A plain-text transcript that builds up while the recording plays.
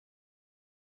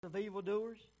of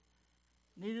evildoers,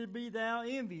 neither be thou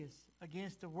envious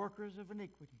against the workers of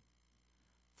iniquity.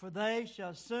 For they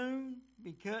shall soon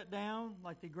be cut down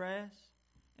like the grass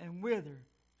and wither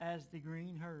as the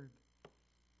green herb.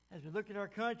 As we look at our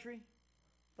country,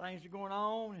 things are going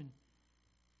on and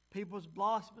people's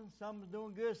blossoming. Some are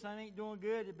doing good, some ain't doing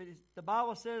good. But the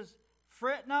Bible says,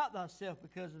 fret not thyself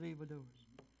because of evildoers.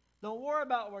 Don't worry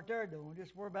about what they're doing.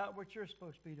 Just worry about what you're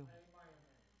supposed to be doing.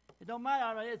 It don't matter.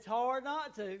 I mean, it's hard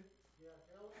not to.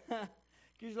 Because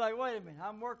you're like, wait a minute.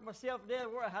 I'm working myself to death.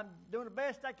 I'm doing the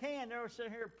best I can. They're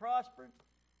sitting here prospering.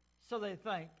 So they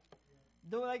think.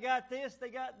 They got this, they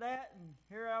got that. And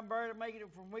here I'm barely making it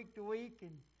from week to week.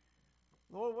 And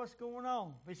Lord, what's going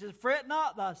on? He says, fret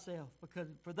not thyself,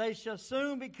 for they shall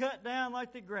soon be cut down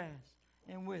like the grass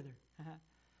and wither.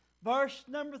 Verse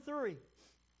number 3.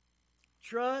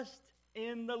 Trust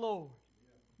in the Lord.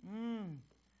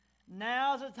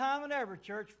 Now's the time and ever,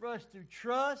 church, for us to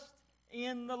trust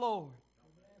in the Lord.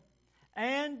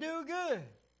 And do good.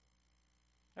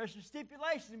 There's some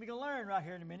stipulations we're going to learn right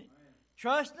here in a minute.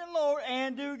 Trust in the Lord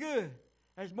and do good.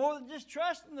 There's more than just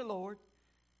trust in the Lord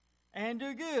and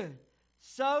do good.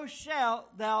 So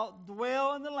shalt thou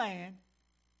dwell in the land,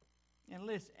 and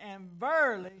listen, and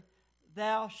verily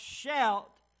thou shalt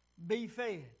be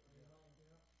fed.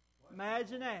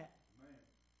 Imagine that.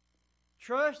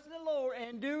 Trust in the Lord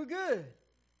and do good.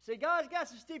 See, God's got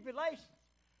some stipulations.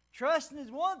 Trusting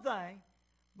is one thing,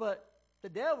 but the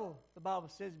devil, the Bible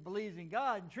says, believes in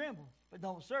God and trembles, but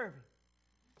don't serve Him.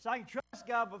 So I can trust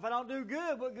God, but if I don't do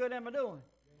good, what good am I doing?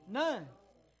 None.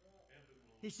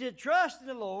 He said, trust in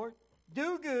the Lord,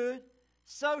 do good,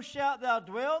 so shalt thou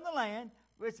dwell in the land.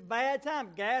 It's a bad time.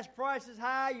 Gas prices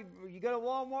high. You go to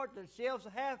Walmart, the shelves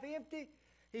are half empty.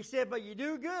 He said, but you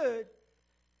do good.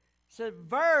 He said,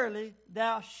 verily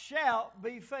thou shalt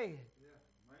be fed.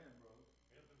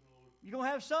 You're going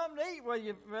to have something to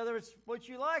eat, whether it's what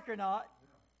you like or not.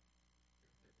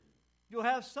 You'll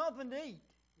have something to eat.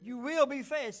 You will be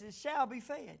fed. It says, shall be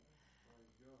fed.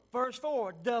 Verse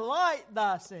 4, delight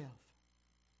thyself.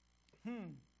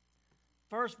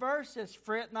 First verse says,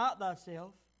 fret not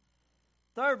thyself.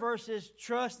 Third verse says,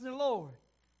 trust in the Lord.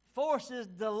 Fourth says,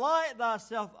 delight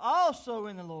thyself also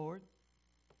in the Lord,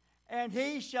 and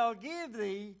He shall give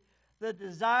thee the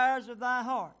desires of thy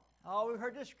heart. Oh, we've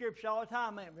heard this scripture all the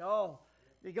time, haven't we? Oh,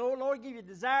 the Lord give you the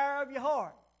desire of your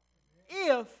heart.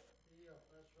 If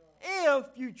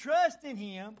you trust in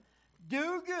Him,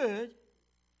 do good,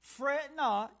 fret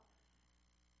not,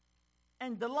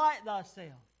 and delight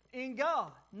thyself in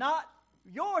God. Not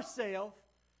yourself,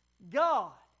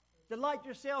 God. Delight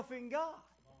yourself in God.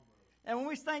 And when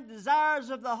we think desires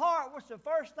of the heart, what's the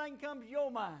first thing that comes to your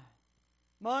mind?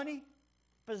 Money,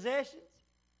 possessions,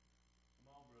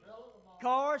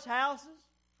 cars, houses,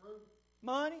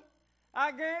 money.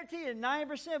 I guarantee you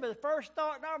 90% of the first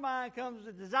thought in our mind comes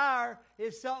with desire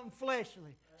is something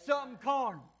fleshly, something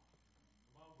carnal,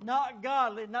 not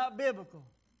godly, not biblical.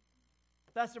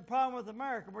 That's the problem with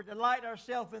America. We're delighting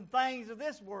ourselves in things of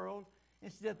this world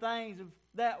instead of things of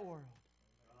that world.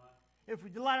 If we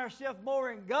delight ourselves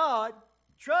more in God,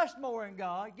 trust more in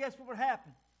God, guess what would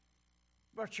happen?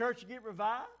 Our church would get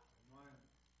revived.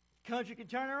 Country can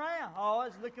turn around. Oh,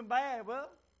 it's looking bad. Well,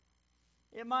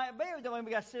 it might be. We don't mean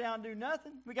we got to sit down and do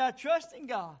nothing. We got to trust in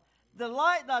God.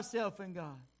 Delight thyself in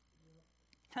God.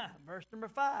 Verse number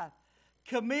 5.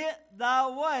 Commit thy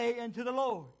way unto the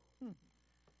Lord.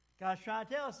 God's trying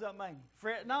to tell us something, ain't He?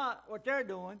 Fret not what they're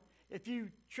doing. If you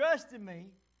trust in Me,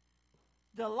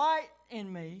 delight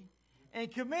in Me, and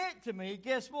commit to Me,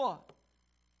 guess what?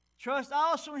 Trust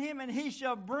also in Him, and He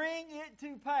shall bring it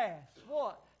to pass.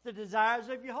 What? The desires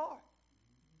of your heart.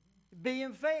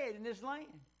 Being fed in this land.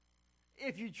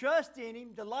 If you trust in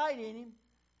Him, delight in Him,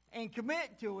 and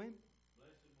commit to Him,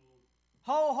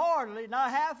 wholeheartedly, not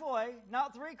halfway,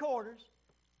 not 3/4,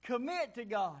 commit to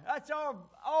God. That's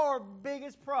our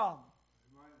biggest problem.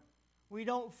 We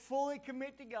don't fully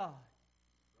commit to God.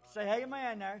 Say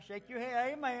amen there. Shake your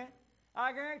head. Amen.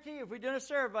 I guarantee you, if we did a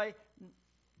survey,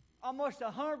 almost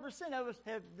 100% of us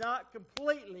have not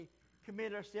completely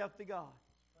committed ourselves to God.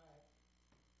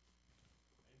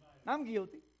 I'm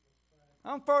guilty.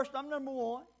 I'm first. I'm number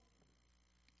one.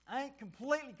 I ain't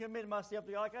completely committed myself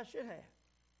to God like I should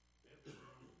have.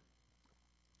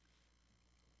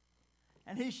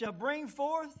 And He shall bring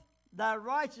forth thy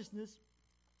righteousness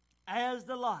as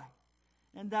the light,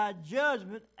 and thy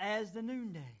judgment as the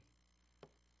noonday.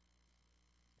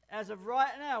 As of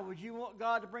right now, would you want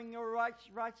God to bring your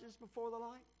righteousness before the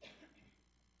light?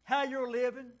 How you're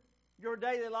living, your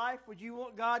daily life, would you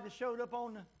want God to show it up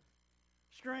on the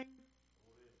screen?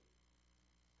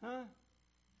 Huh?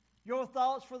 Your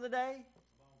thoughts for the day?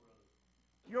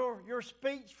 your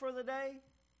speech for the day,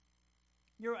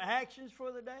 your actions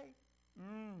for the day?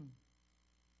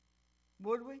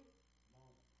 Would we?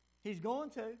 He's going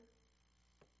to.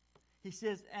 He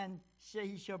says, and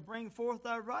he shall bring forth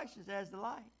thy righteousness as the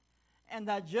light, and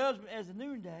thy judgment as the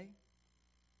noonday.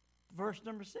 Verse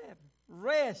number 7.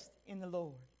 Rest in the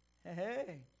Lord.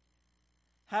 Hey.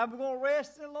 How are we going to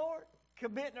rest in the Lord?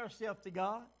 Committing ourselves to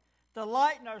God,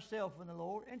 delighting ourselves in the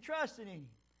Lord, and trusting in Him.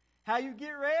 How you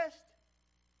get rest?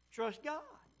 Trust God.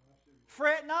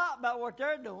 Fret not about what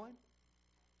they're doing.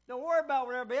 Don't worry about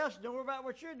what everybody else is doing. Worry about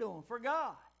what you're doing for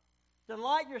God.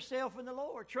 Delight yourself in the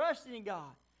Lord, trusting in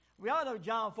God. We all know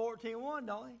John 14:1,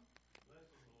 don't we?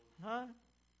 Huh?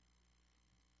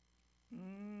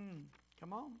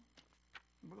 Come on.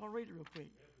 We're going to read it real quick.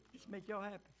 Just to make y'all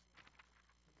happy.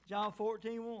 John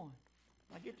 14:1.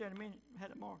 I'll get there in a minute. I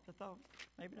had it marked, I thought.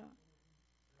 Maybe not.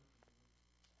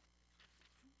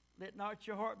 Let not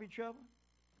your heart be troubled.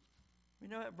 We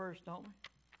know that verse, don't we?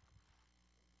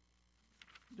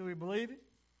 Do we believe it?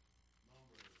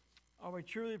 Are we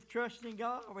truly trusting in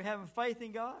God? Are we having faith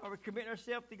in God? Are we committing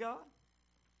ourselves to God?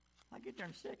 I'll get there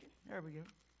in a second. There we go.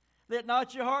 Let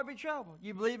not your heart be troubled.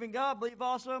 You believe in God, believe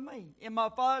also in me. In my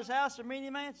Father's house are many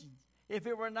mansions. If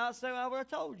it were not so, I would have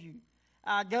told you.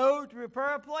 I go to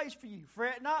prepare a place for you.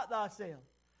 Fret not thyself.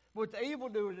 What the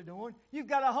evildoers are doing, you've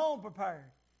got a home prepared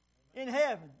in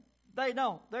heaven. They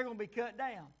don't. They're going to be cut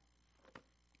down.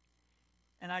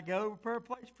 And I go to prepare a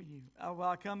place for you. I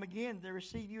will come again to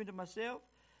receive you into myself,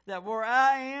 that where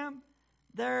I am,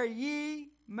 there ye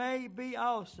may be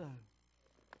also.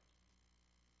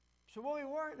 So what are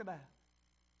we worried about?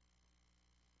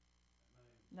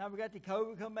 Now we got the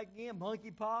COVID come back again,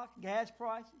 monkeypox, gas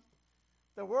prices.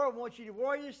 The world wants you to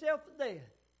worry yourself to death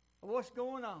of what's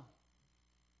going on.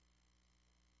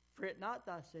 Fret not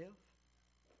thyself.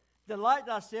 Delight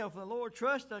thyself in the Lord.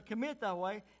 Trust, commit thy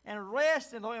way, and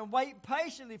rest in the Lord, and wait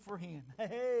patiently for Him.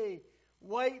 Hey,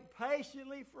 wait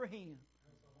patiently for Him.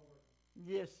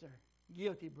 Yes, sir.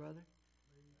 Guilty, brother.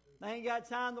 They ain't got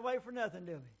time to wait for nothing,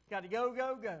 do we? Got to go,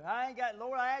 go, go. I ain't got,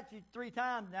 Lord, I asked you 3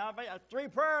 times now. 3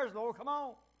 prayers, Lord, come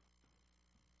on.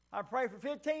 I pray for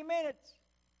 15 minutes.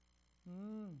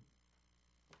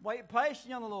 Wait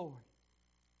patiently on the Lord.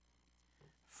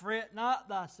 Fret not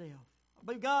thyself.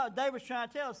 But God, David's trying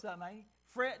to tell us something, ain't he?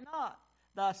 Fret not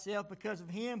thyself because of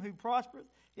him who prospereth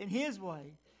in his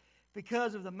way,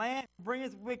 because of the man who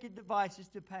bringeth wicked devices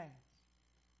to pass.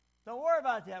 Don't worry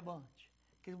about that bunch.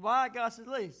 Because why? God says,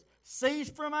 listen, cease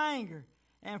from anger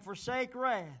and forsake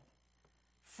wrath.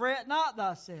 Fret not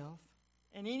thyself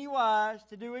in any wise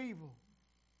to do evil.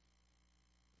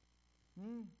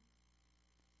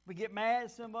 We get mad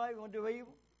at somebody, we're going to do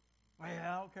evil. Well,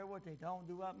 I don't care what they don't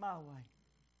do it my way.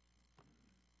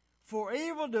 For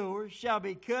evildoers shall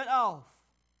be cut off,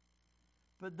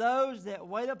 but those that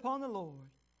wait upon the Lord,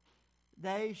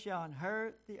 they shall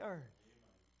inherit the earth.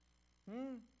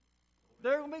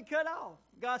 They're going to be cut off.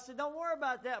 God said, don't worry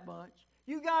about that bunch.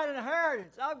 You got an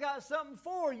inheritance. I've got something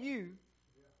for you.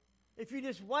 If you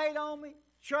just wait on me,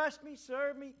 trust me,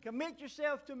 serve me, commit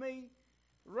yourself to me,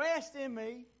 rest in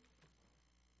me,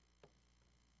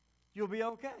 you'll be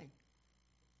okay.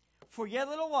 For yet a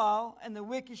little while, and the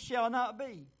wicked shall not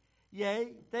be.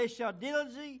 Yea, they shall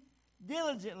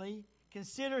diligently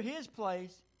consider his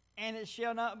place, and it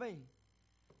shall not be.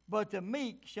 But the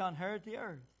meek shall inherit the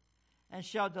earth, and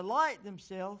shall delight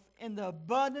themselves in the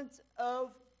abundance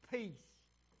of peace.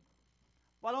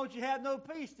 Why don't you have no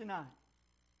peace tonight?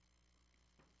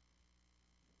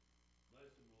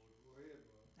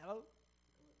 Hello?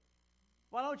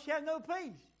 Why don't you have no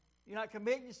peace? You're not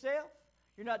committing yourself.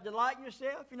 You're not delighting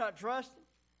yourself. You're not trusting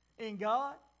in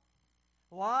God.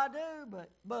 Well, I do,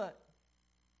 but.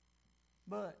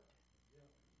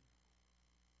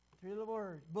 3 little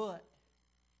words, but.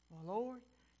 Well, Lord,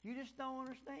 you just don't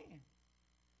understand.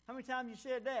 How many times you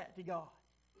said that to God?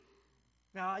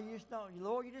 God, you just don't.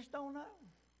 Lord, you just don't know.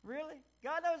 Really?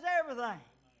 God knows everything. Amen.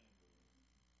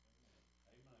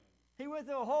 He went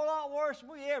through a whole lot worse than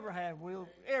we ever have, will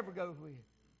ever go with.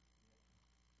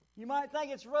 You might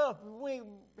think it's rough, but we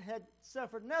had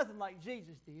suffered nothing like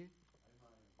Jesus did.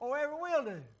 Or ever will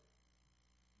do.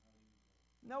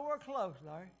 Nowhere close,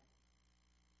 Larry.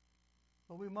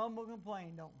 But we mumble and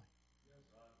complain, don't we?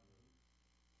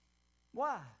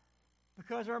 Why?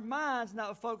 Because our mind's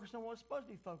not focused on what's supposed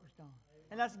to be focused on.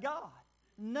 And that's God.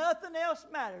 Nothing else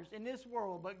matters in this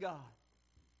world but God.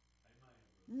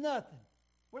 Nothing.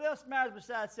 What else matters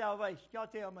besides salvation? Y'all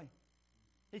tell me.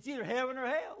 It's either heaven or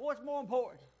hell. What's more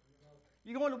important?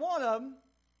 You're going to one of them.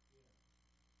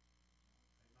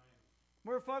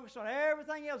 We're focused on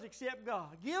everything else except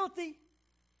God. Guilty?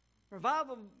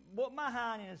 Revival whooped my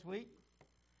hind in this week.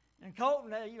 And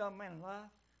Colton, you know, man alive.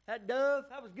 That dove,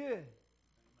 that was good.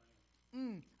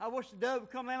 I wish the dove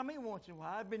would come out of me once in a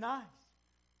while. It'd be nice.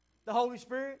 The Holy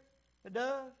Spirit, the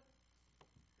dove.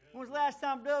 When was the last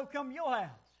time the dove come to your house?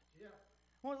 Yeah.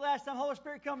 When was the last time the Holy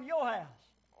Spirit come to your house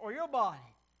or your body?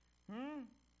 Come on,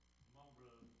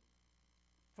 brother.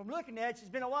 From looking at you, it's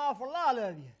been a while for a lot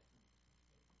of you.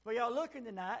 But y'all looking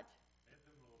tonight.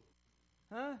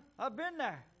 Huh? I've been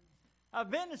there.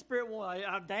 I've been in the Spirit one.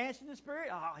 I've danced in the Spirit.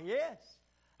 Oh, yes.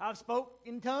 I've spoke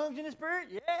in tongues in the Spirit.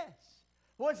 Yes.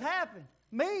 What's happened?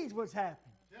 Me's what's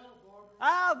happened.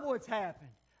 I've what's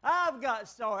happened. I've got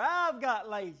sorry. I've got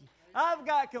lazy. I've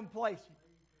got complacent.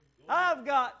 I've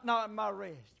got not in my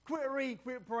rest. Quit reading,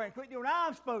 quit praying, quit doing what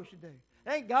I'm supposed to do.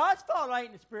 It ain't God's fault I ain't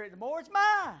in the Spirit anymore. It's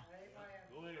mine.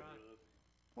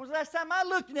 When was the last time I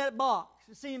looked in that box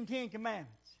and seen them 10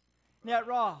 Commandments? And that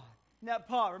rod, and that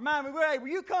pot. Remind me, where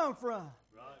you come from?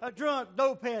 A drunk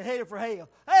dopehead headed for hell.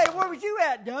 Hey, where was you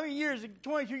at, dummy,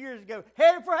 22 years ago?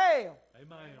 Headed for hell.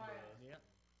 Amen, brother. Yep.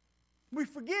 We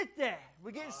forget that.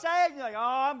 We get sad and you're like,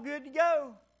 oh, I'm good to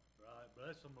go. Right,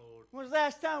 bless them, Lord. When was the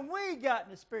last time we got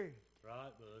in the Spirit?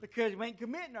 Right, bud. Because we ain't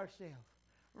committing ourselves.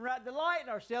 We're not delighting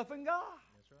ourselves in God.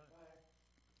 That's right.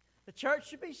 The church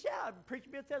should be shouting. Preacher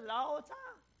Bill tells it all the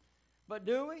time. But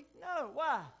do we? No.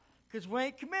 Why? Because we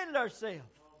ain't committed ourselves.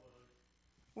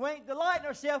 We ain't delighting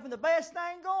ourselves in the best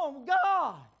thing going.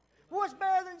 God. What's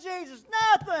better than Jesus?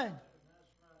 Nothing.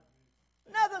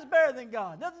 Nothing's better than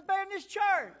God. Nothing's better than this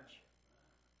church.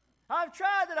 I've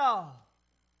tried it all.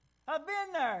 I've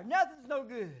been there. Nothing's no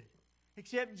good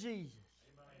except Jesus.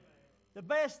 The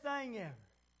best thing ever.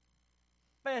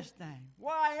 Best thing.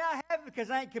 Why ain't I happy? Because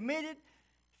I ain't committed,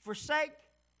 forsake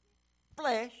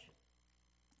flesh,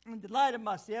 and delighted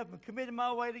myself and committed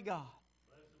my way to God.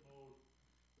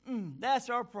 That's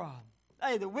our problem.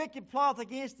 Hey, the wicked plotteth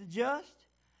against the just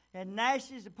and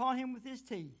gnashes upon him with his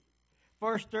teeth.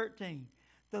 Verse 13.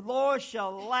 The Lord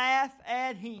shall laugh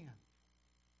at him.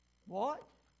 What?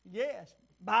 Yes.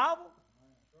 Bible?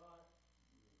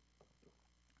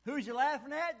 Who's you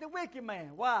laughing at? The wicked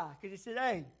man. Why? Because he said,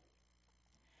 hey,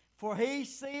 for he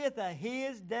seeth that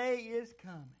his day is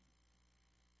coming.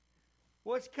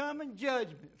 What's coming?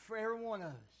 Judgment for every one of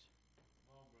us.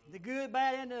 The good,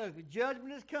 bad, and the ugly.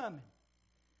 Judgment is coming.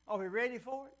 Are we ready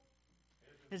for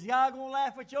it? Is God going to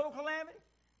laugh at your calamity?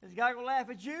 Is God going to laugh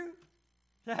at you?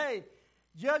 Say, hey,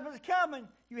 judgment's coming.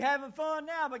 You're having fun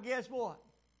now, but guess what?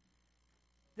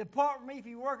 Depart from me if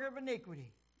you worker of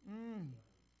iniquity.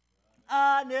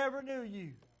 I never knew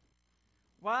you.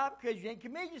 Why? Because you ain't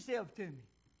committed yourself to me.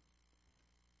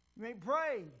 You ain't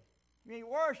prayed. You ain't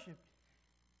worshiped.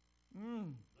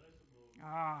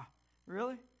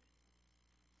 Really?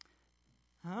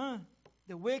 Huh?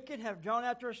 The wicked have drawn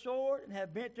out their sword and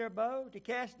have bent their bow to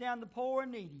cast down the poor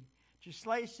and needy, to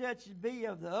slay such as be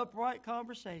of the upright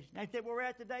conversation. Ain't that where we're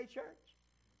at today, church?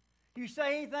 You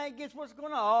say anything against what's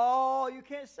going on? Oh, you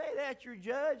can't say that. You're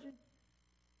judging.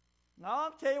 No,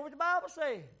 I'm telling you what the Bible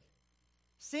says.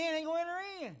 Sin ain't going to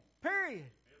enter in. Period.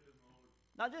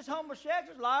 Not just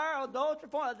homosexuals, liar, adultery,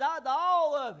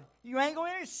 all of it. You ain't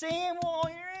going to enter. Sin won't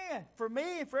enter in. For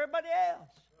me and for everybody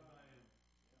else.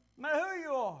 No matter who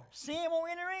you are, sin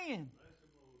won't enter in.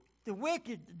 The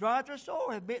wicked draw out their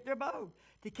sword, have bit their bow,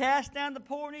 to cast down the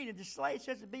poor and needy, to slay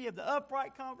such as be of the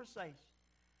upright conversation.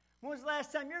 When was the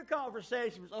last time your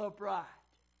conversation was upright?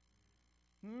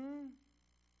 Come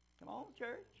on,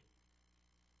 church.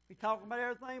 We talking about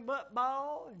everything but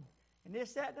ball and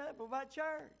this, that, and that, but about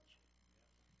church.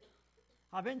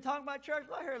 I've been talking about church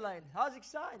a lot here lately. I was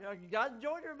excited. You guys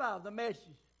enjoyed the revival, the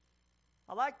message.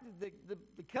 I like the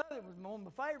covenant was one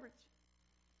of my favorites.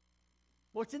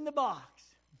 What's in the box?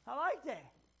 I like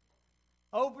that.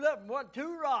 Open up and what?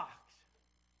 2 rocks.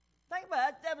 Think about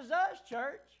it. That was us,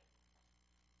 church.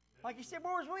 Like you said,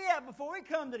 where was we at before we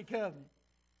come to the covenant?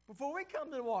 Before we come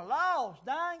to the water? Lost,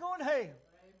 dying, going to hell. Amen.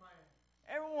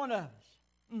 Every one of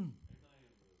us.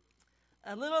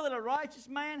 A little that a righteous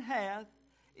man hath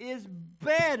is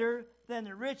better than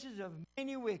the riches of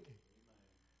many wicked.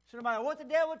 So no matter what the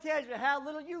devil tells you, how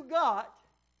little you got,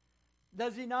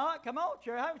 does he not? Come on,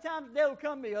 church. How many times the devil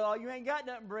come to you? Oh, you ain't got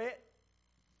nothing, Brett.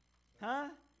 Huh?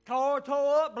 Car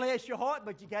tore up, bless your heart,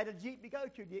 but you got a Jeep to go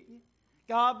to, didn't you?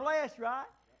 God bless, right?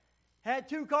 Had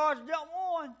 2 cars and jumped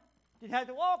one. Didn't have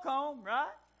to walk home,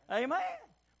 right? Amen.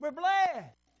 We're blessed. Amen,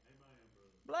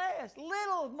 blessed.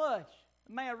 Little as much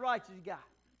a man righteous got.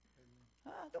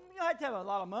 You don't have to have a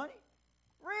lot of money.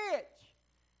 Rich.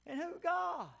 And who?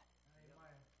 God.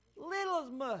 Little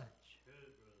as much.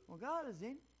 Well, God is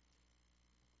in it.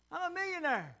 I'm a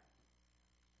millionaire.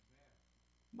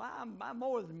 I'm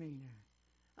more than a millionaire.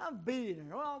 I'm a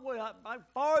billionaire. Well, as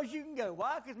far as you can go.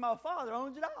 Why? Because my Father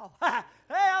owns it all. Hey,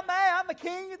 I'm a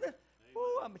king of the...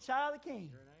 Ooh, I'm a child of the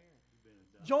king.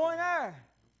 Joint heir.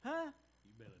 Huh?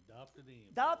 You've been adopted in.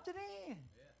 Adopted in.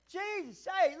 Jesus,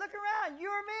 hey, look around.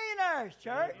 You're millionaires,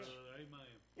 church. Amen.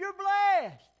 You're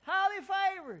blessed. Highly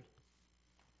favored.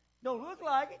 Don't look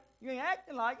like it. You ain't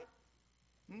acting like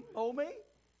it. Oh, me?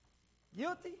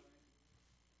 Guilty?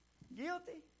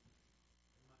 Guilty?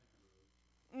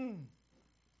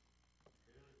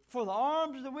 For the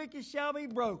arms of the wicked shall be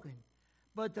broken,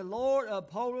 but the Lord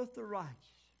upholdeth the righteous.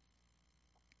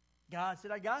 God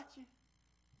said, I got you.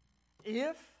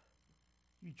 If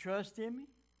you trust in me,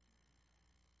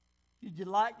 you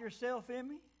delight yourself in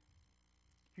me,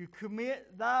 you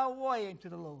commit thy way into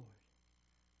the Lord.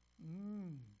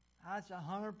 That's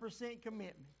 100%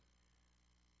 commitment.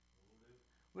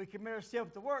 We commit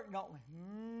ourselves to work, don't we?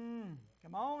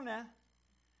 Come on now.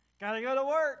 Got to go to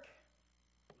work.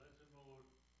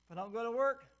 If I don't go to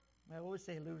work, well, we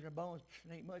say lose our bones.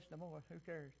 It ain't much no more. Who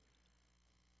cares?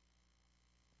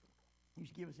 You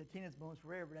used to give us attendance bonus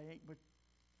forever. They ain't but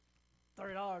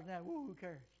 $30 now. Woo, who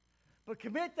cares? But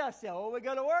commit thyself. Oh, we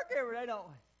go to work every day, don't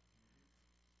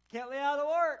we? Can't lay out of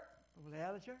work, but we lay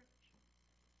out of church.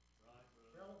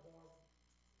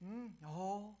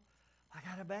 Oh, I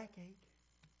got a backache.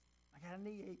 I got a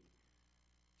knee ache.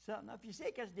 Something. If you're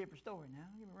sick, that's a different story now.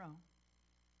 Don't get me wrong.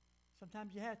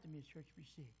 Sometimes you have to miss church if you're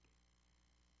sick.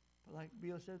 But like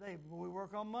Bill said, hey, we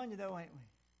work on Monday, though, ain't we?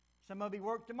 Some of you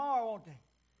work tomorrow, won't they?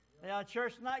 They out of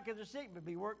church tonight because they're sick, but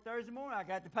be work Thursday morning. I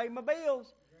got to pay my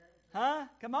bills. Huh?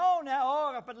 Come on now.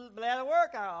 Oh, I put out of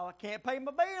work. I can't pay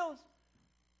my bills.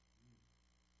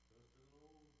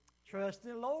 Trust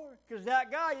in the Lord. Because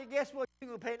without God, you guess what? You're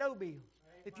going to pay no bills.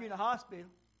 If you're in a hospital.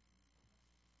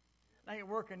 They ain't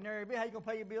working there. How you going to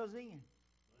pay your bills then?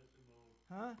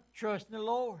 Huh? Trust in the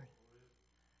Lord.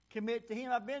 Commit to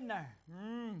Him. I've been there.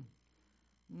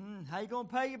 How you going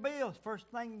to pay your bills? First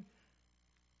thing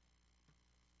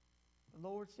the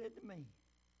Lord said to me.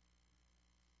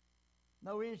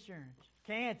 No insurance.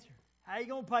 Cancer. How you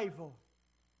going to pay for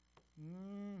it?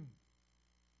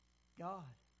 God.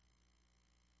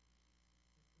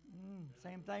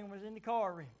 Same thing was in the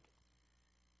car wreck.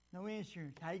 No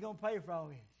insurance. How you going to pay for all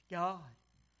this? God.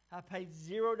 I paid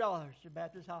 $0 to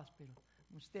Baptist Hospital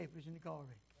when Steph was in the car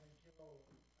wreck.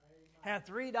 Had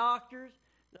 3 doctors.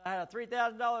 I had a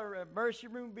 $3,000 emergency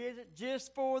room visit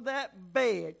just for that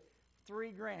bed.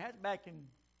 $3,000. That's back in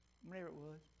whenever it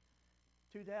was.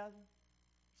 2000?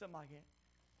 Something like that.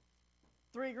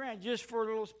 $3,000 just for a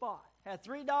little spot. Had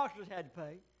 3 doctors had to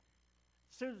pay.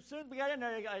 As soon as we got in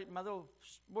there, my little,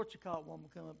 woman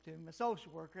come up to me. My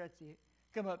social worker, that's it.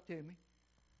 Come up to me.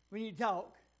 We need to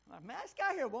talk. I'm like, man, this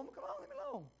guy here, woman, come on, leave me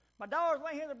alone. My daughter's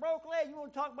laying here with a broke leg. You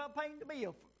want to talk about paying the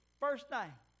bill? First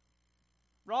thing.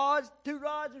 2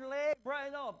 rods in the leg,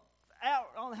 right on. Out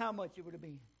on how much it would have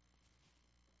been.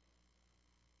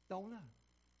 Don't know.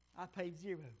 I paid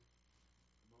 $0. It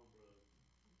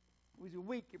was a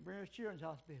week at Brenner's Children's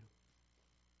Hospital.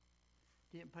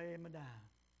 Didn't pay him a dime.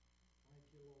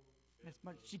 That's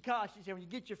much. She said, when you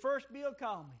get your first bill,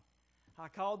 call me. I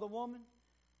called the woman.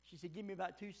 She said, give me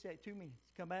about 2 minutes.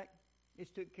 Come back. It's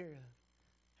took care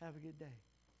of. Have a good day.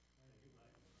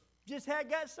 Just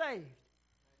got saved.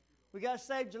 We got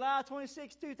saved July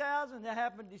 26, 2000. That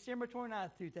happened December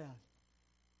 29th, 2000.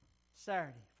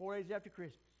 Saturday, 4 days after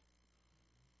Christmas.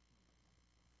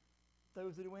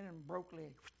 Those that went and broke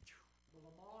legs.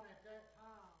 Well, Lamont, at that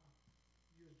time,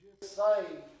 you was just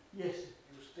saved. Yes.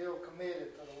 You were still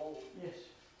committed to the Lord. Yes.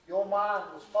 Your mind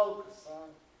was focused, son.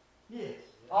 Yes.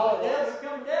 All the devil,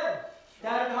 come devil.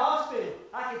 Down in the hospital.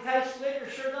 I can taste liquor,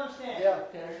 sure don't stand. Yeah.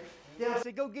 The devil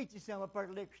said, go get you some up at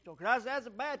the liquor store. Because I was a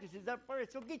Baptist, he's up there,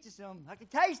 so go get you some. I can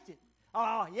taste it.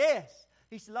 Oh, yes.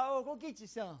 He said, Lord, go get you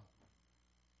some.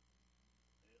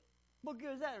 What good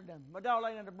has that have done? My daughter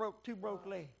laying under 2 broke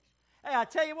legs. Hey, I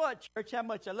tell you what, church, how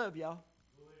much I love y'all.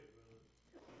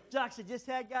 Jackson just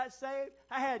got saved.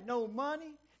 I had no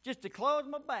money just to close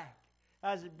my back.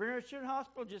 I was at Brenner's Children's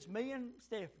Hospital, just me and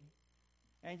Stephanie.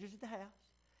 Angels at the house.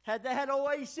 Had old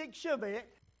 86 Chevette.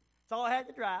 That's all I had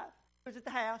to drive. It was at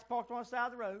the house, parked on the side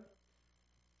of the road.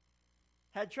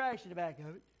 Had trash in the back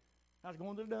of it. I was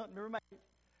going to the dump, never made it.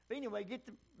 But anyway,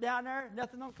 down there,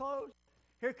 nothing on clothes.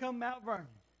 Here come Mount Vernon.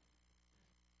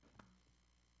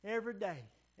 Every day.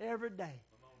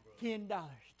 $10.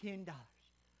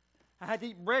 I had to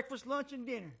eat breakfast, lunch, and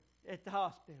dinner at the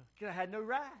hospital because I had no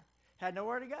ride. Had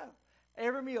nowhere to go.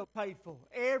 Every meal paid for.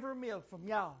 Every meal from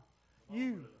y'all.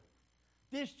 You.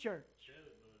 This church.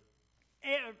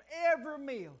 Every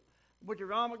meal. Went to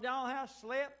Ron McDonald house,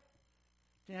 slept.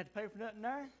 Didn't have to pay for nothing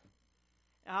there.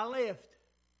 And I left.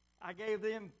 I gave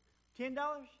them $10.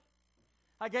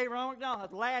 I gave Ron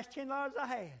McDonald the last $10 I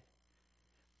had.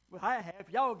 Well, I have.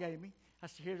 Y'all gave me. I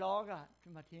said, here's all I got for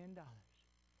my $10.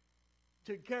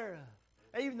 Took care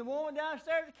of. Even the woman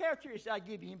downstairs at the cafeteria said, I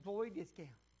give you employee discount.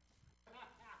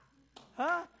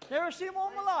 Huh? Never seen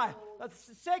one in my life. That's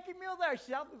the second meal there.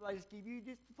 She said, I just give you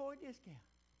just employee discount.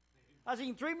 I was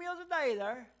eating 3 meals a day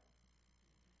there.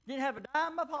 Didn't have a dime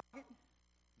in my pocket.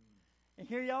 And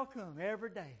here y'all come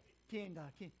every day. $10.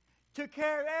 Took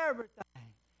care of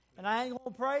everything. And I ain't going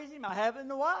to praise him. I haven't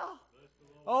in a while.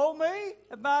 Oh, me?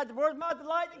 Where's my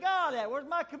delight to God at? Where's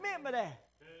my commitment at?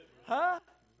 Huh?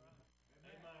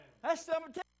 That's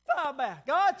something to testify about.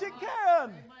 God took care of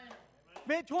me.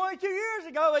 Been 22 years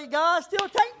ago, but God's still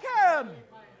taking care of me.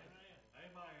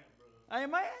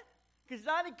 Amen? Because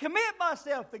I didn't commit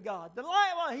myself to God. He's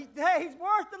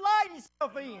worth delighting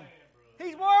himself in.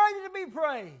 He's worthy to be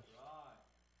praised.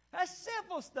 That's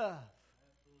simple stuff.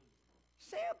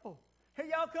 Simple. Here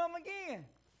y'all come again.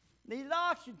 Need an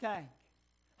auction tank.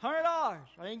 $100.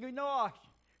 I ain't getting no auction.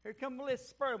 Here come Melissa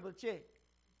Spurgeon with a check.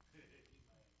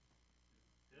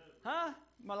 Huh?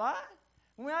 Am I lying?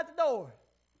 Went out the door.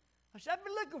 I said, I've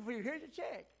been looking for you. Here's your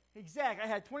check. Exactly. I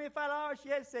had $25. She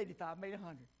had $75. I made $100.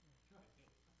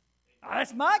 Oh,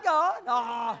 that's my God.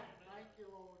 Oh. Thank you,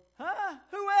 Lord. Huh?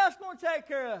 Who else going to take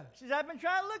care of? She said, I've been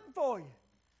trying to look for you.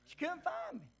 She couldn't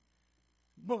find me.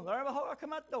 Boom, there I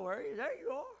come out the door. There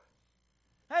you are.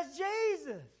 That's Jesus.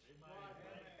 Amen.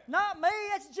 Not me,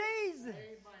 that's Jesus.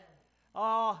 Amen.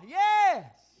 Oh, yes.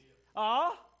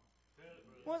 Oh.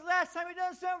 When's the last time he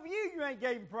done something for you ain't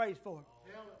gave him praise for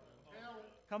it? Tell it. Tell it.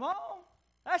 Come on.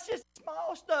 That's just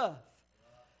small stuff.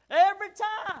 Every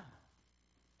time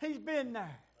he's been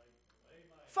there.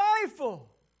 Faithful.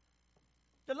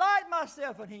 Delight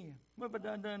myself in him. What have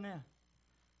I done now?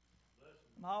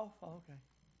 I'm off? Oh, okay.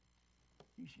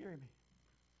 You scare me.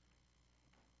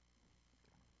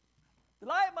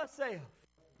 Delight myself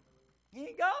in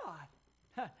God.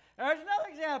 There's another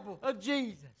example of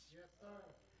Jesus. Yes,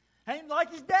 sir. Ain't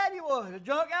like his daddy was, a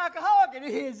drunk alcoholic at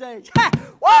his age.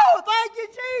 Whoa, thank you,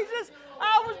 Jesus.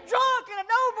 I was drunk and a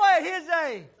nobody at his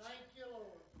age. Thank you, Lord.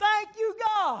 Thank you,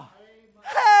 God.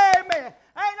 Amen. Amen.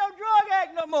 Ain't no drug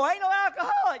addict no more. Ain't no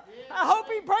alcoholic. I hope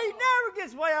he pray he never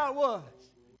gets the way I was.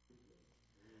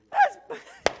 That's,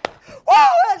 whoa,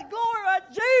 that's glory right,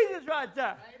 Jesus right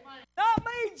there. Amen. Not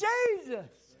me,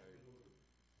 Jesus.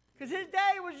 Because his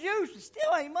daddy was useless.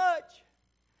 Still ain't much.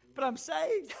 But I'm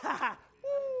saved.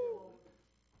 Woo.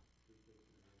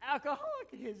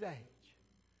 Alcoholic at his age.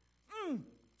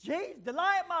 Jesus,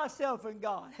 delight myself in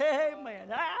God.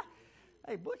 Amen.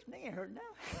 Hey, Butch, me ain't hurt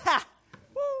now.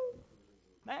 Woo.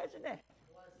 Imagine that.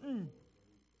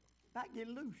 Might get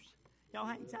loose. Y'all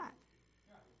hang tight.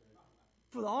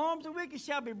 For the arms of the wicked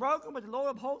shall be broken, but the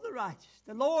Lord uphold the righteous.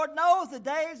 The Lord knows the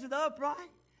days of the upright,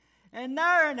 and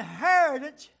their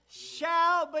inheritance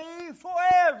shall be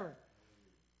forever.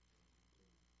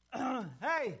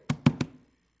 Hey,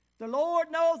 the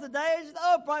Lord knows the days of the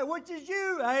upright, which is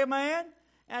you, amen,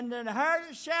 and the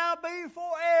inheritance shall be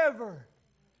forever.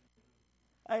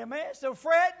 Amen. So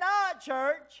fret not,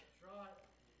 church.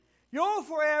 Your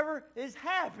forever is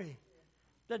happy.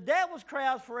 The devil's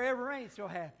crowds forever ain't so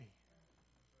happy.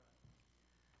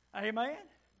 Amen.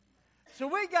 So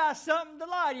we got something to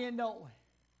delight in, don't we?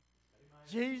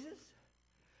 Jesus.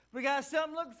 We got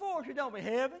something to look forward to, don't we?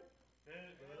 Heaven.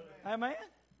 Amen.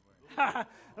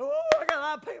 Oh, I got a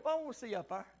lot of people I want to see up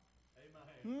there.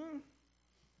 A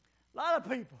lot of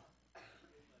people.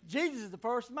 Jesus is the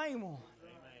first main one.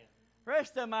 The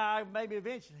rest of them I maybe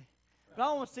eventually. But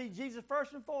I want to see Jesus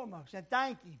first and foremost. And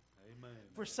thank Him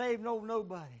for saving old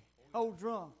nobody, old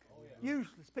drunk,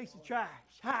 useless piece of trash.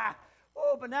 Ha!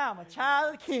 Oh, but now I'm a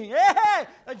child of the King. Hey,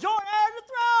 a joint heir to the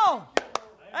throne.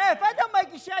 Hey, if that don't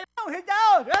make you shout, don't hit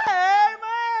down. Hey,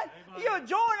 amen. You're a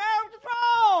joint heir with the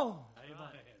throne. Amen,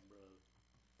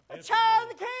 brother. A child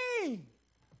of the King.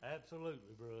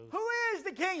 Absolutely, brother. Who is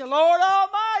the King? The Lord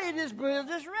Almighty. Just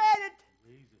read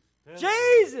it.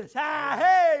 Jesus. Ah,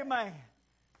 hey, man.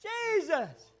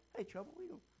 Jesus. Hey, trouble. We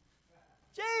don't.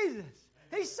 Jesus.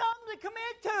 He's something to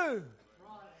commit to.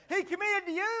 He committed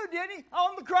to you, didn't he?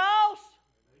 On the cross.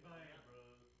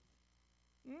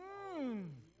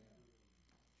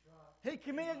 He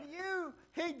committed to you.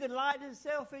 He delighted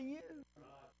himself in you.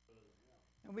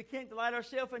 And we can't delight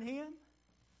ourselves in him.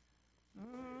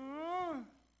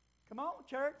 Come on,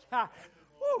 church.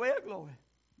 Oh, well, glory.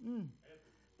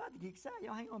 About to get excited.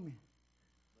 Y'all hang on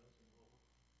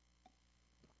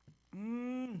a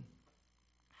minute.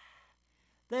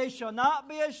 They shall not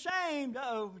be ashamed.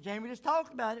 Jamie just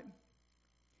talked about it.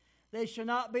 They shall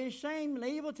not be ashamed in the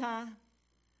evil time.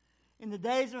 In the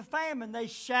days of famine, they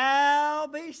shall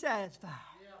be satisfied.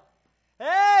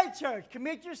 Yeah. Hey, church,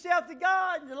 commit yourself to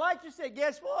God and delight yourself.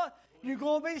 Guess what? You're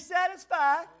going to be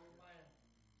satisfied.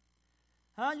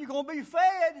 Huh? You're going to be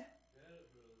fed.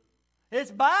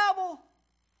 It's Bible.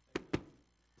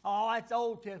 Oh, that's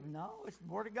Old Testament. No, it's the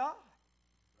Word of God.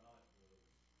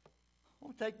 I'm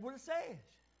going to take what it says.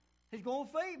 He's going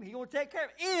to feed me. He's going to take care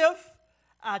of me. If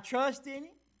I trust in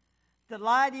Him,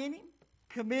 delight in Him,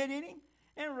 commit in Him,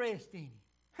 and rest in Him.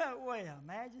 Well,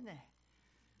 imagine that.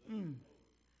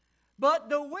 But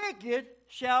the wicked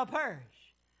shall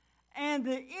perish, and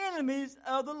the enemies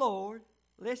of the Lord,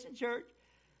 listen, church,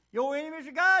 your enemies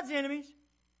are God's enemies,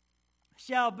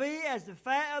 shall be as the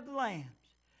fat of the lambs.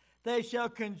 They shall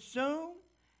consume,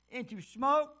 into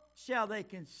smoke shall they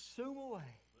consume away.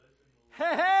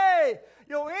 Hey, hey,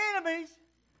 your enemies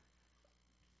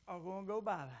are going to go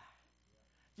bye-bye.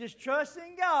 Just trust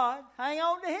in God, hang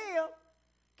on to Him,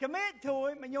 commit to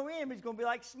Him, and your enemy's going to be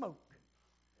like smoke.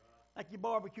 Like you're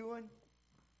barbecuing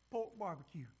pork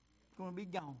barbecue. It's going to be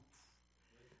gone.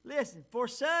 Listen, for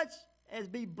such as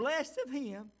be blessed of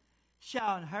Him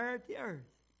shall inherit the earth,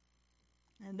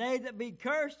 and they that be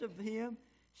cursed of Him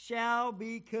shall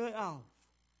be cut off.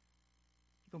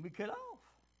 You're going to be cut off.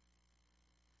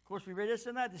 Of course, we read this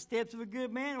tonight. The steps of a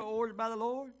good man are ordered by the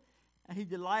Lord, and He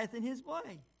delighteth in His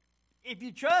way. If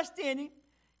you trust in Him,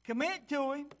 commit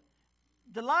to Him,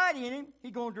 delight in Him,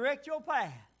 He's going to direct your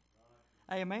path.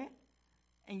 Amen.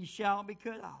 And you shall not be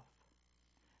cut off.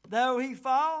 Though he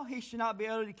fall, he shall not be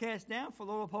utterly cast down, for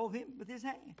the Lord uphold him with His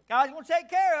hand. God's going to take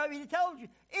care of you. He told you.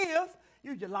 If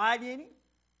you delight in Him,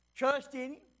 trust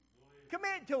in Him,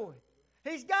 commit to Him.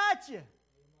 He's got you.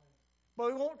 But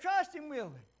we won't trust Him,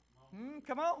 will we?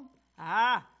 Come on.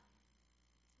 I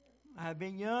have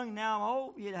been young, now I'm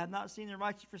old, yet I have not seen the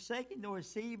righteous forsaken, nor his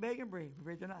seed begging bread.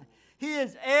 We read tonight. He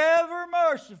is ever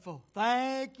merciful.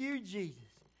 Thank you, Jesus.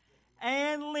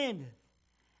 And lendeth.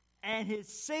 And His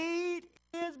seed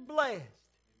is blessed.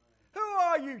 Who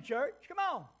are you, church? Come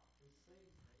on.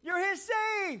 You're His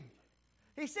seed.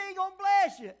 He said He's going to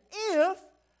bless you if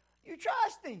you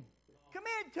trust Him.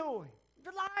 Commit to Him.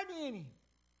 Delight in Him.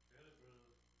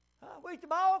 We at the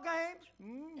ball games,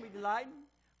 we delighting.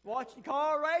 Watching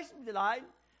car racing, we delighting.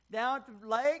 Down at the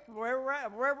lake,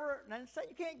 wherever. Now, say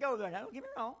you can't go there now, don't get me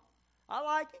wrong. I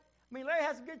like it. I mean, Larry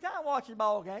has a good time watching the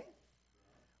ball game.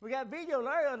 We got video of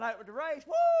Larry tonight with the race.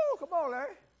 Woo! Come on,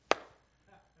 Larry.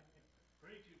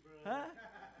 Preach it, brother.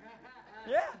 Huh?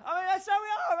 Yeah, I mean, that's how we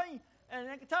are. I mean, and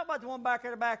I can talk about the one back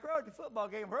there in the back row at the football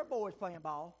game. Her boy's playing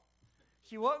ball.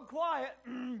 She wasn't quiet.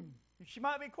 She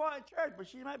might be quiet in church, but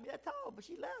she might be that tall, but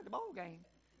she loved the ball game.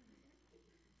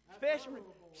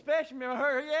 Especially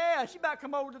her, yeah, she about to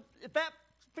come over. If that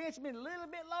fence had been a little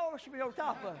bit lower, she'd be over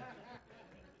top of it.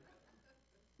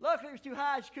 Luckily, it was too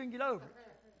high, she couldn't get over it.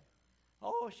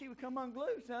 Oh, she would come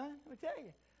unglued, son, let me tell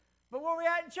you. But where we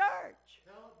at in church?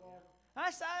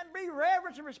 I say, be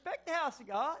reverence and respect the house of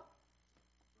God.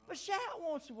 But shout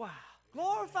once in a while.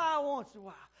 Glorify once in a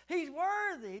while. He's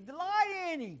worthy.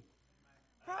 Delight in Him.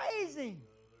 Praise Him.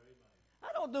 I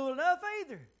don't do it enough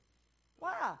either.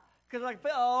 Why? Because I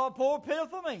feel, oh, poor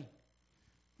pitiful me.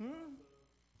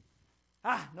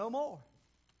 No more.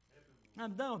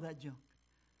 I'm done with that junk.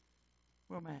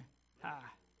 Where am I at?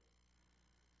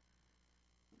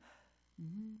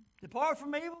 Depart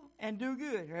from evil and do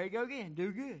good. There you go again.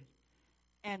 Do good.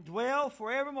 And dwell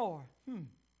forevermore.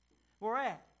 Where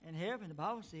at? In heaven, the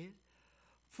Bible says.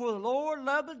 For the Lord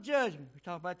loveth judgment. We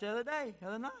talked about that the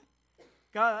other night.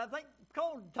 God, I think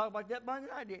Cole talked about that Monday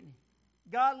night, didn't he?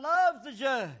 God loves the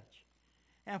judge.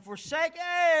 And forsake,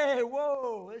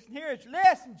 listen here, it's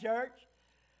lesson, church.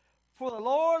 For the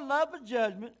Lord loveth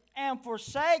judgment, and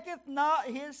forsaketh not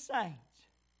His saints.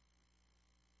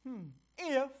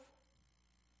 If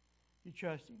you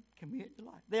trust Him, commit to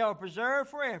life. They are preserved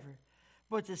forever,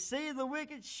 but the seed of the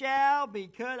wicked shall be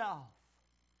cut off.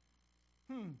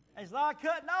 There's a lot of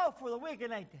cutting off for the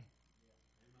wicked, ain't there?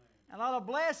 A lot of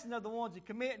blessing of the ones that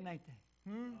committing, ain't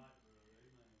there?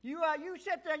 You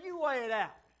sit there and you weigh it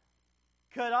out.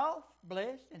 Cut off,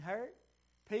 blessed and hurt,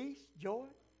 peace, joy.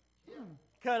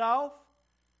 Cut off,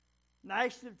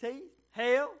 gnashing of teeth,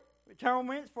 hell,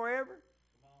 torments forever.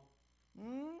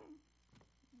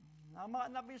 I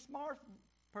might not be the smartest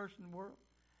person in the world.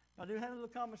 I do have a little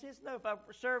common sense. No, if I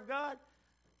serve God,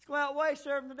 it's going to outweigh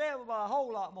serving the devil by a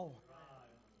whole lot more.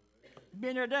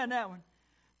 Been there, done that one.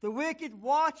 The wicked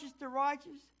watcheth the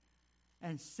righteous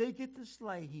and seeketh to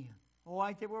slay him. Oh,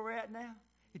 ain't that where we're at now?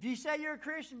 If you say you're a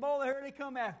Christian, boy, here they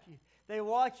come after you. They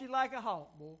watch you like a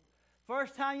hawk, boy.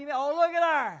 First time you met, oh, look at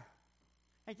her.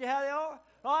 Ain't that how they are?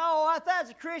 Oh, I thought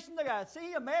it's a Christian. Look, I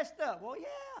see you messed up. Well,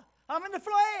 yeah, I'm in the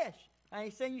flesh. I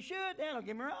ain't saying you should. Now, don't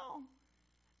get me wrong.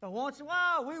 But once in a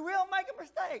while, we will make a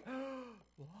mistake.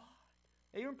 What?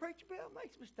 Even Preacher Bill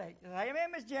makes mistakes.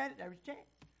 Amen, Miss Janet. There's a chance.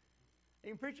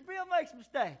 Even Preacher Bill makes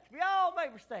mistakes. We all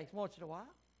make mistakes once in a while.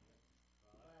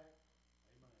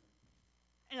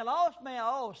 And the lost man,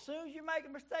 as soon as you make a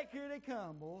mistake, here they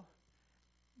come, boy.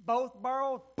 Both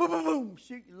barrels, boom, boom, boom,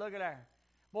 shoot you. Look at there.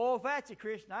 Boy, if that's a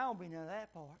Christian, I don't be none of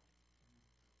that part.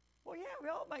 Well, yeah, we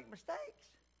all make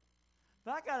mistakes.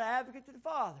 But I got an advocate to the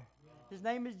Father. His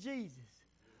name is Jesus.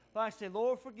 But I say,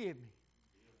 Lord, forgive me.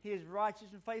 He is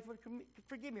righteous and faithful to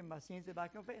forgive me my sins if I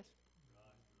confess.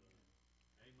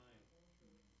 Amen.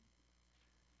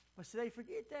 But see, they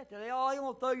forget that. They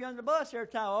want to throw you under the bus every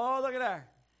time. Oh, look at there.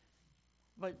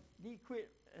 But you quit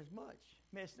as much.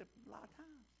 Messed up a lot of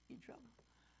times. Get in trouble.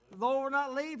 The Lord will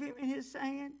not leave him in his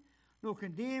hand, nor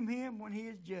condemn him when he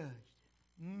is judged.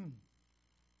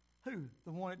 Who?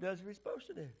 The one that does what he's supposed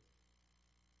to do.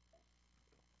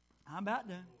 I'm about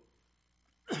done.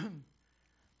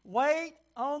 Wait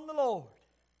on the Lord.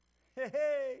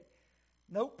 Hey.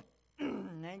 Nope.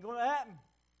 Ain't going to happen.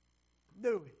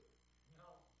 Do it.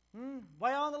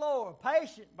 Wait on the Lord.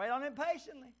 Patient. Wait on him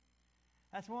patiently.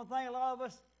 That's one thing a lot of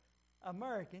us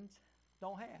Americans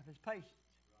don't have is patience.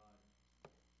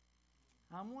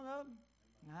 I'm one of them.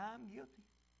 I'm guilty.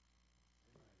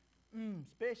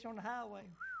 Especially on the highway.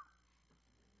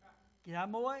 Get out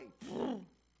of my way.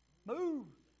 Move.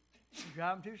 You're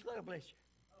driving too slow, bless you.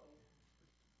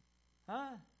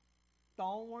 Huh?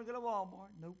 Don't want to go to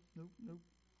Walmart. Nope.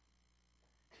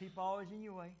 People always in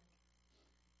your way.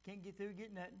 Can't get through,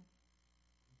 get nothing.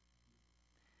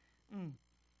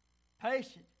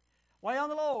 Patient. Wait on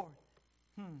the Lord.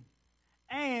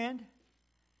 And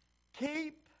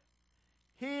keep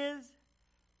his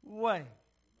way.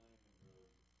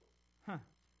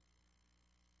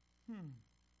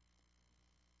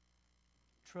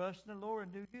 Trust in the Lord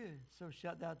and do good. So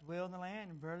shalt thou dwell in the land,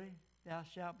 and verily thou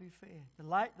shalt be fed.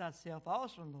 Delight thyself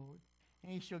also in the Lord,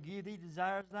 and he shall give thee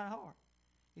desires of thy heart.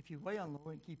 If you wait on the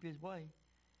Lord and keep his way.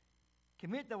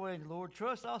 Commit thy way to the Lord.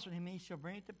 Trust also in him, and he shall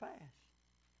bring it to pass.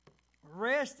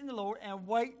 Rest in the Lord and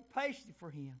wait patiently for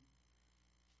him.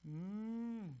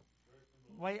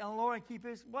 Wait on the Lord and keep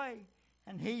his way,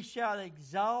 and he shall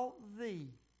exalt thee.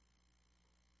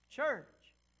 Church,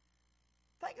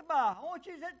 think about it. I want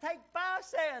you to take 5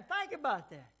 seconds. Think about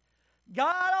that.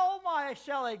 God Almighty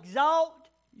shall exalt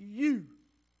you.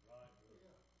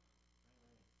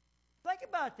 Think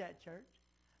about that, church.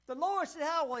 The Lord said,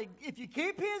 if you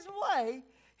keep his way,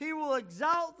 he will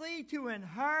exalt thee to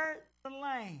inherit the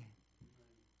land.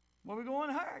 What are we going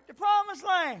to inherit? The promised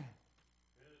land.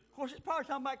 Of course, it's probably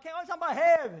talking about, it's talking about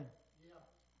heaven.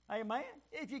 Yeah. Amen.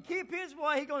 If you keep his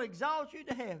way, he's going to exalt you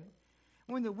to heaven.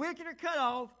 When the wicked are cut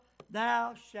off,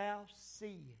 thou shalt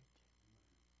see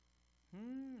it.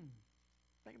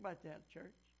 Think about that,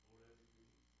 church.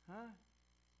 Huh?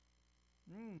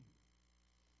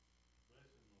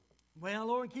 Well,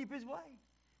 Lord, keep his way,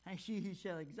 and he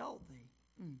shall exalt thee.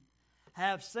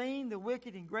 Have seen the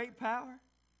wicked in great power.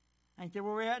 Ain't that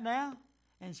where we're at now?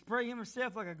 And spread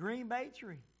himself like a green bay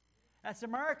tree. That's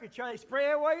America, Charlie. Spread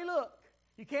everywhere you look.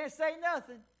 You can't say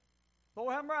nothing. Boy,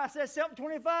 remember I said something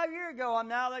 25 years ago. I'm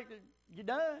now like, you're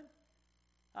done.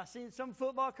 I seen some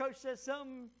football coach said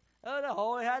something.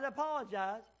 Oh, they had to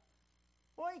apologize.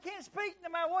 Well, you can't speak no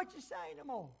matter what you say no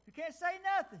more. You can't say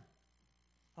nothing.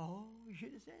 Oh, you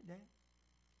should have said that.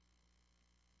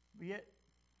 But yet,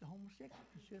 the homosexual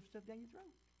can shove stuff down your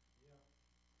throat.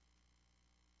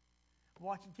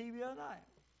 Watching TV the other night.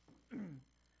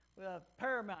 Well,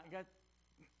 Paramount got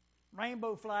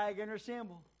rainbow flag in their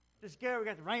symbol. Discovery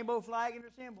got the rainbow flag in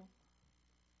their symbol.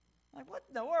 Like, what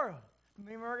in the world?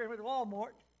 Me and Margaret went to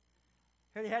Walmart.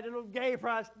 Here they had a little gay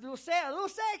price, little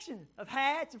section of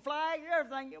hats and flags and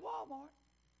everything at Walmart.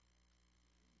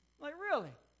 Like, really?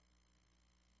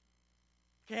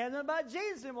 Can't have nothing about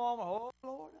Jesus in Walmart. Oh,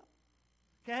 Lord.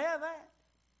 Can't have that.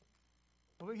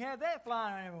 But we can have that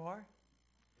flying everywhere.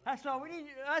 That's why we need.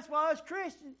 That's why us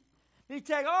Christians need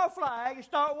to take our flag and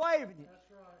start waving it.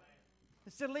 That's right.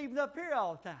 Instead of leaving it up here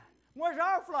all the time. Where's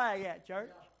our flag at,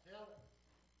 church? Yeah, tell it.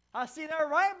 I see their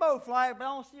rainbow flag, but I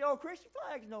don't see old Christian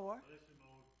flags nowhere. Listen,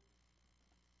 Lord.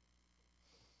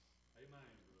 Amen,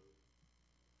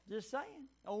 bro. Just saying.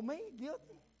 Oh, me,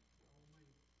 guilty.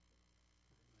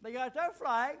 They got their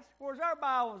flags. Where's our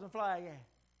Bibles and flag at?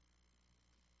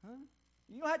 Huh?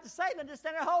 You don't have to say nothing, just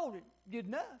stand there and hold it. Good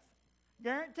enough.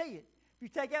 Guarantee it. If you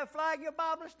take that flag of your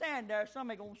Bible and stand there,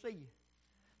 somebody's going to see you.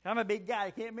 I'm a big guy.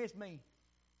 They can't miss me.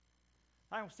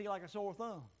 I don't see like a sore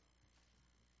thumb.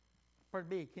 Pretty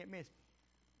big. Can't miss me.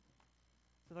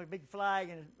 with a big flag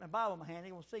and a Bible in my hand,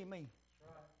 they're going to see me.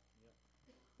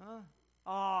 That's right.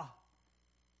 Huh?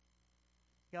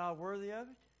 God worthy of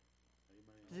it?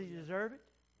 Does he deserve it?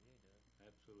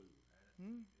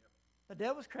 Absolutely. The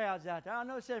devil's crowds out there. I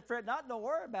know it said, fret not, don't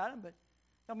worry about him, but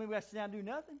don't mean we have to sit down and do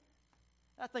nothing.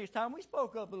 I think it's time we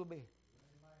spoke up a little bit.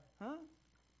 Huh?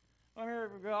 I mean,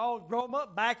 we all grow them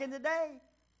up back in the day.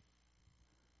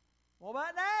 What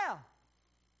about now?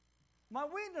 My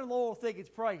we in the Lord think it's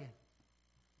praying.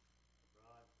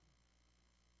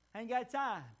 Ain't got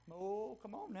time. Oh,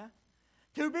 come on now.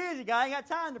 Too busy, guy. Ain't got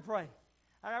time to pray.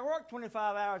 I got to work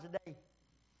 25 hours a day.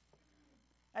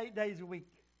 8 days a week.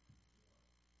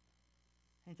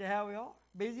 Ain't that how we are?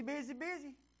 Busy, busy,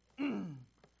 busy.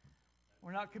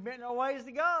 We're not committing our ways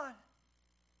to God.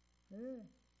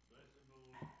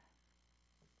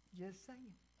 Just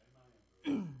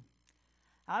saying.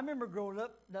 I remember growing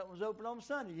up, that was open on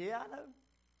Sunday. Yeah, I know.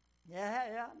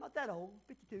 Yeah, I'm not that old.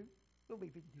 52. We'll be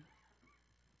 52.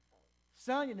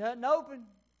 Sunday, nothing open.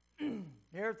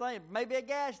 Everything, maybe a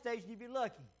gas station if you're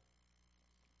lucky.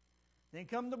 Then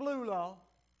come the blue law,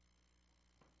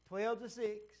 12 to 6,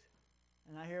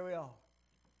 and now here we are.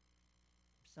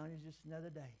 Sunday's just another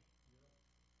day.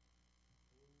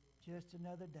 Just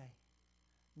another day.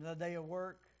 Another day of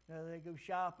work, another day go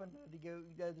shopping,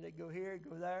 another day go here,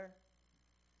 go there.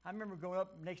 I remember going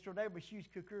up next door neighbor, she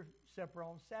used to cook her supper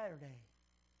on Saturday.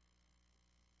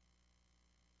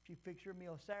 She fixed her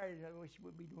meal Saturday, I wish she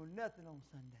wouldn't be doing nothing on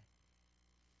Sunday.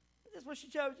 But that's what she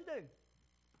chose to do.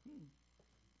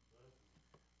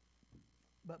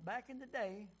 But back in the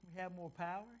day, we had more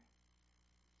power,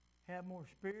 had more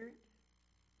spirit.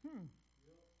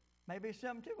 Maybe there's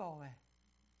something to all that.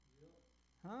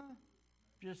 Huh?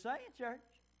 Just saying, church.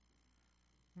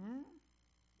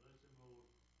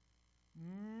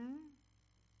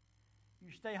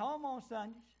 You stay home on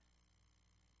Sundays.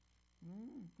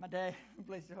 My dad,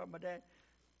 bless his heart, my dad.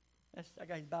 I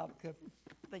got his Bible covered.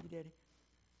 Thank you, Daddy.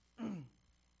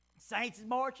 Saints is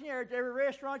marching in every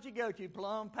restaurant you go to,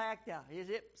 plumb packed out. Is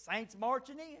it? Saints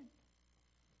marching in.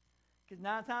 Because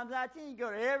 9 times out of 10, you go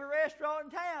to every restaurant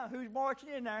in town. Who's marching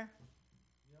in there?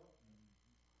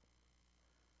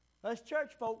 Us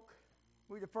church folk.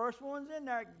 We're the first ones in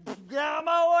there. Get out of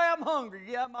my way, I'm hungry.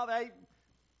 Get out of my way.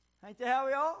 Ain't that how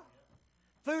we are?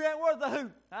 Food ain't worth a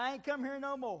hoot. I ain't come here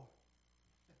no more.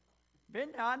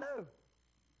 Been there, I know.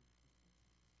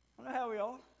 I know how we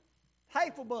are.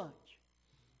 Hateful bunch.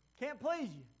 Can't please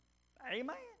you.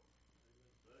 Amen.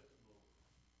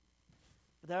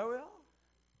 But there we are.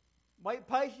 Wait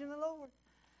patient in the Lord.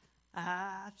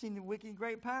 I've seen the wicked and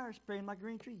great power spreading like a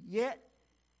green tree. Yet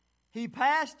he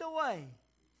passed away.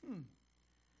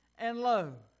 And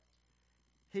lo,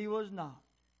 he was not.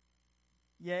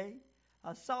 Yea,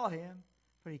 I saw him,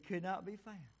 but he could not be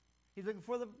found. He's looking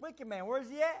for the wicked man. Where's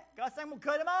he at? God said, I'm going to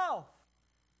cut him off.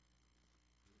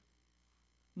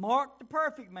 Mark the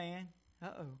perfect man.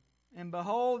 And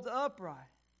behold the upright.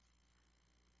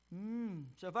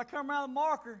 So if I come around the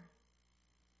marker,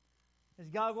 is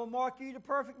God going to mark you the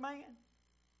perfect man?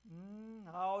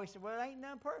 I always say, well, it ain't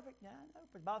none perfect. No,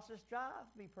 but the Bible says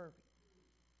strive to be perfect.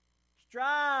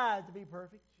 Strive to be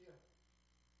perfect.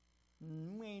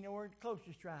 We ain't nowhere close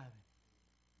to striving.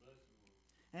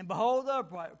 And behold the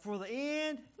upright. For the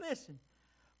end, listen,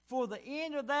 for the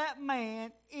end of that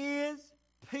man is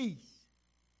peace.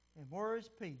 And where is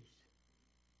peace?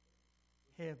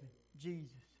 Heaven,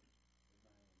 Jesus.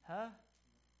 Huh?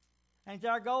 Ain't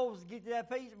our goal is to get to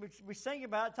that peace? We sing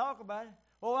about it, talk about it.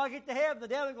 Well, when I get to heaven, the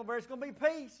devil's going to be, it's going to be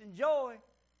peace and joy.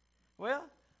 Well,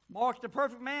 marks the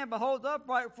perfect man, behold the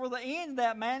upright, for the end of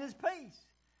that man is peace.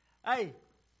 Hey,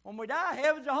 when we die,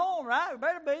 heaven's a home, right? It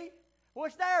better be.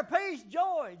 What's there? Peace,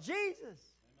 joy, Jesus.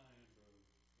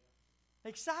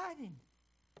 Exciting.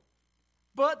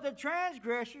 But the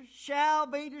transgressors shall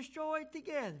be destroyed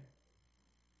together,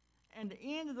 and the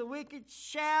end of the wicked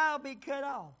shall be cut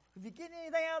off. If you get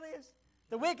anything out of this,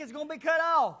 the wicked's going to be cut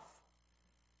off.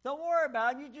 Don't worry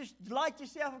about it. You just delight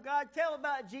yourself in God. Tell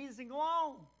about Jesus and go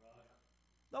on.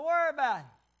 Don't worry about it.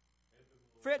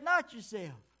 Fret not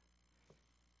yourself.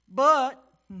 But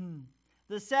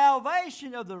the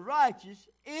salvation of the righteous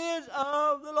is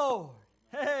of the Lord.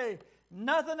 Hey,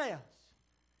 nothing else.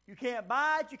 You can't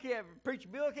buy it. You can't preach a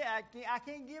bill. I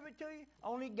can't give it to you.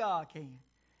 Only God can.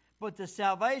 But the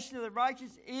salvation of the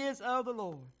righteous is of the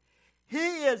Lord.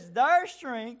 He is their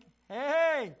strength.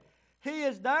 Hey, He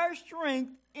is their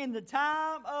strength in the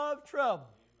time of trouble.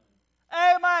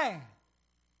 Amen.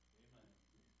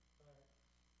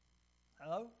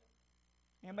 Hello?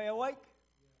 Anybody awake?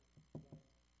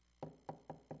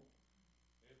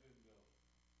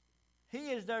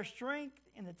 He is their strength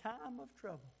in the time of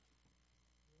trouble.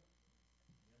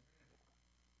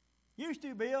 Used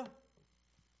to, Bill.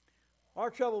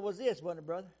 Our trouble was this, wasn't it,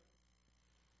 brother?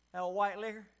 That old white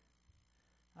liquor.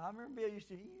 I remember Bill used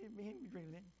to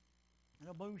drink it.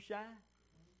 No moonshine.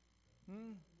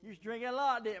 Used to drink it a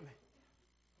lot, didn't we?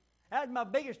 That was my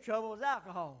biggest trouble was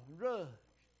alcohol and drugs.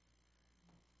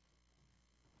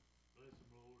 Bless him,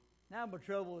 Lord. Now my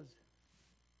trouble is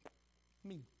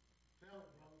me. Tell it,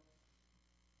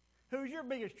 brother. Who's your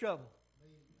biggest trouble?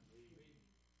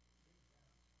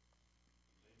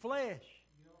 Flesh.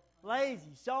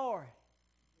 Lazy. Sorry.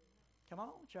 Come on,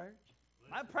 church.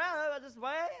 I'm proud of it. That's the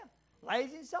way I am.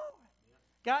 Lazy and sorry.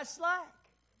 Got slack.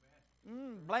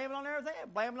 Blame it on everything.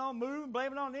 Blame it on moving.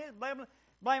 Blame it on this. Blame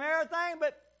everything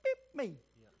but me.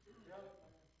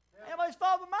 Ain't nobody's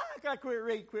fault but mine. I quit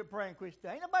reading, quit praying, quit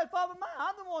studying. Ain't nobody's fault but mine.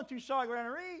 I'm the one too sorry to go around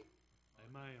and read.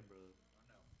 Amen, brother.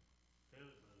 Tell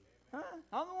it, brother.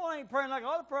 Huh? I'm the one who ain't praying like I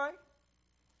ought to pray.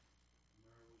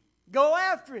 Go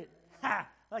after it.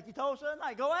 Like you told us the other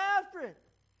night. Go after it.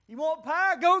 You want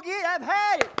power? Go get it. I've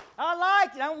had it. I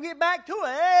like it. I'm going to get back to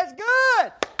it. It's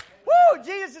good. Woo!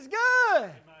 Jesus is good.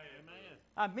 Amen.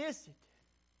 I miss it.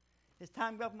 It's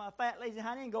time to go up my fat, lazy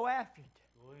honey and go after it.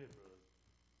 Go ahead,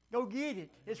 brother. Go get it.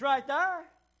 It's right there.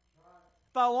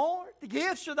 If I want it, the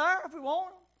gifts are there if we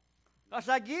want them.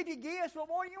 I give you gifts. What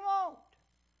more do you want?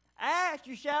 Ask,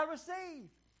 you shall receive.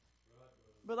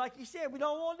 But like you said, we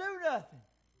don't want to do nothing.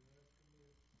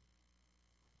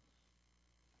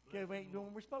 Because we ain't doing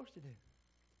what we're supposed to do.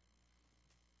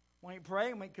 We ain't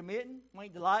praying, we ain't committing, we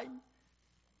ain't delighting.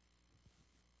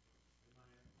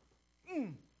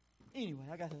 Anyway,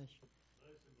 I got this.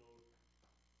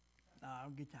 No,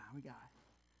 good time, we got it.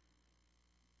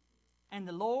 And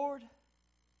the Lord,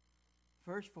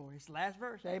 verse 4, it's the last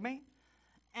verse, amen?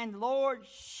 And the Lord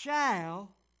shall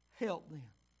help them.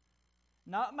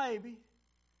 Not maybe.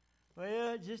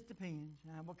 Well, it just depends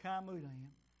on what kind of mood I am.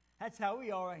 That's how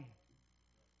we are, ain't it?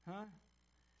 Huh?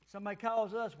 Somebody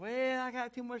calls us, well, I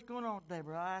got too much going on today,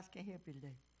 bro. I just can't help you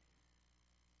today.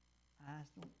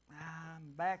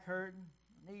 I'm back hurting,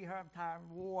 knee hurt, I'm tired,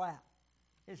 I'm wore out.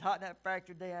 It's hot that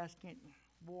fractured day, I just can't,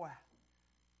 wore out.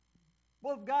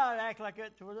 What if God act like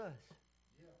that toward us?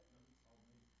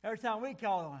 Every time we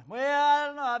call on him, well, I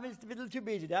don't know, I've been a little too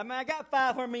busy today. I mean, I got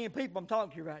 500 million people I'm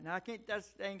talking to right now. I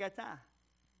ain't got time.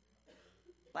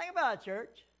 Think about it,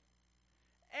 church.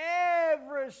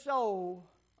 Every soul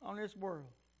on this world.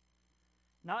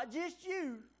 Not just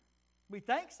you. We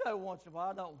think so once in a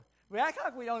while, don't we? We act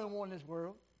like we're the only one in this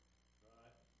world.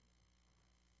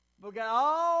 But we got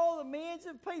all the millions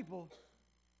of people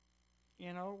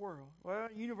in our world. Well,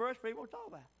 universe people talk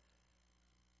about.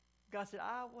 God said,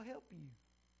 I will help you.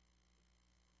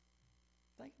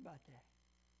 Think about that.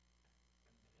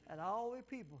 And all the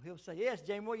people, he'll say, yes,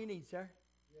 Jamie, what do you need, sir?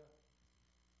 Yeah.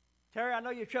 Terry, I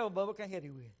know you're trouble, but what can I help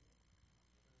you with?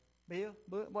 Bill,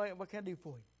 what can I do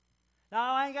for you? No,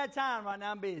 I ain't got time right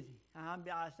now. I'm busy. I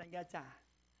just ain't got time.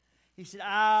 He said,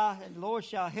 and the Lord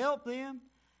shall help them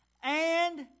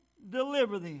and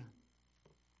deliver them.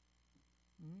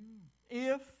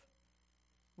 If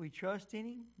we trust in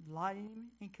him, delight in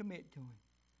him, and commit to him.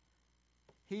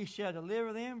 He shall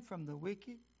deliver them from the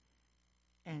wicked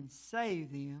and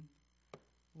save them.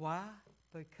 Why?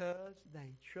 Because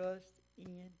they trust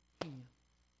in him.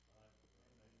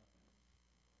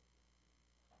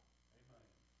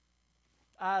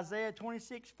 Isaiah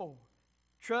 26:4.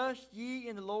 Trust ye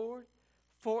in the Lord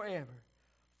forever,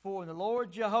 for in the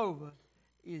Lord Jehovah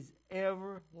is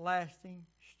everlasting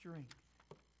strength.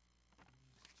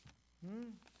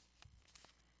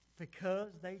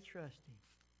 Because they trust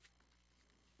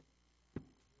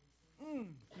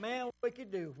him. Man, what we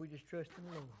could do if we just trust in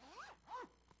the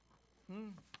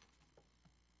Lord.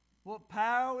 What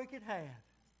power we could have.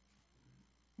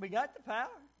 We got the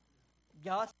power.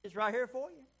 God is right here for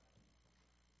you.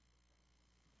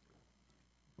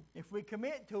 If we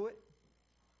commit to it,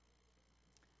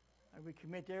 and we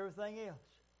commit to everything else.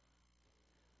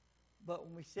 But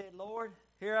when we said, Lord,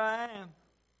 here I am,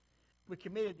 we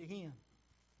committed to him.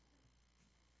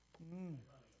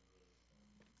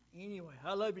 Anyway,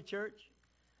 I love you, church.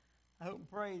 I hope and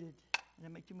pray that I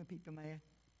don't make too many people mad.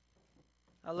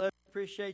 I love you, appreciate you.